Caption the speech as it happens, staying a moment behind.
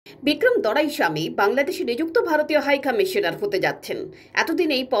বিক্রম দড়াইস্বামী বাংলাদেশে নিযুক্ত ভারতীয় হাই কমিশনার হতে যাচ্ছেন। এতদিন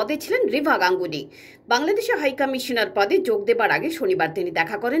এই পদে ছিলেন রিভা গাঙ্গুলি। বাংলাদেশে হাই কমিশনার পদে যোগ দেবার আগে শনিবার তিনি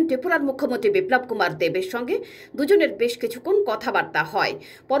দেখা করেন ত্রিপুরার মুখ্যমন্ত্রী বিপ্লব কুমার দেবের সঙ্গে। দুজনের বেশ কিছুক্ষণ কথাবার্তা হয়।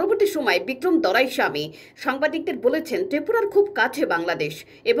 পরবর্তী সময় বিক্রম দড়াইস্বামী সাংবাদিকদের বলেছেন, ত্রিপুরার খুব কাছে বাংলাদেশ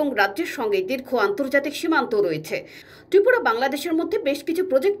এবং রাজ্যের সঙ্গে দীর্ঘ আন্তর্জাতিক সীমান্ত রয়েছে। ত্রিপুরা বাংলাদেশের মধ্যে বেশ কিছু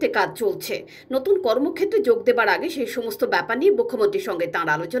প্রজেক্টে কাজ চলছে। নতুন কর্মক্ষেত্রে যোগ দেবার আগে সেই সমস্ত ব্যাপার নিয়ে মুখ্যমন্ত্রীর সঙ্গে তাঁর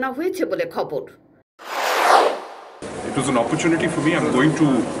আলোচনা হয়েছে বলে খবর। It was an opportunity for me. I'm going to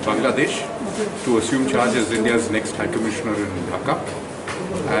Bangladesh to assume charge as India's next High Commissioner in Dhaka.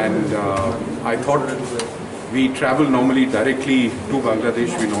 And I thought we travel normally directly to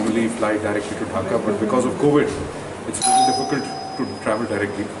Bangladesh. We normally fly directly to Dhaka, but because of COVID, it's really difficult to travel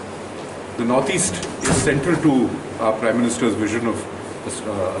directly. The Northeast is central to our Prime Minister's vision of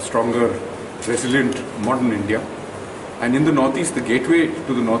a stronger, resilient, modern India. And in the Northeast, the gateway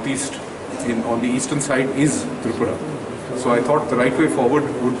to the Northeast on the eastern side is Tripura. So I thought the right way forward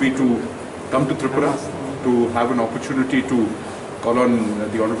would be to come to Tripura, to have an opportunity to call on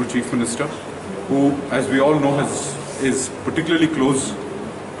the Honourable Chief Minister, who, as we all know, is particularly close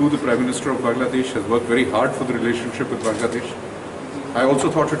to the Prime Minister of Bangladesh, has worked very hard for the relationship with Bangladesh. I also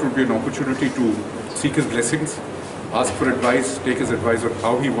thought it would be an opportunity to seek his blessings, ask for advice, take his advice on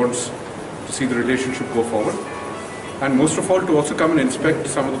how he wants to see the relationship go forward. And most of all, to also come and inspect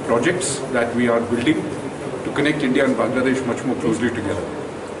some of the projects that we are building to connect India and Bangladesh much more closely together.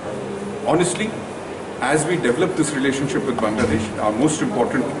 Honestly, as we develop this relationship with Bangladesh, our most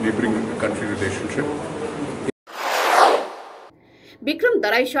important neighbouring country relationship. Vikram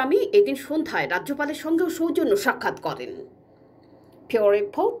দড়াইস্বামী এদিন সন্ধ্যায় রাজ্যপালের সঙ্গেও সৌজন্য সাক্ষাৎ করেন। ফিওর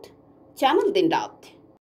report, channel দিন রাত।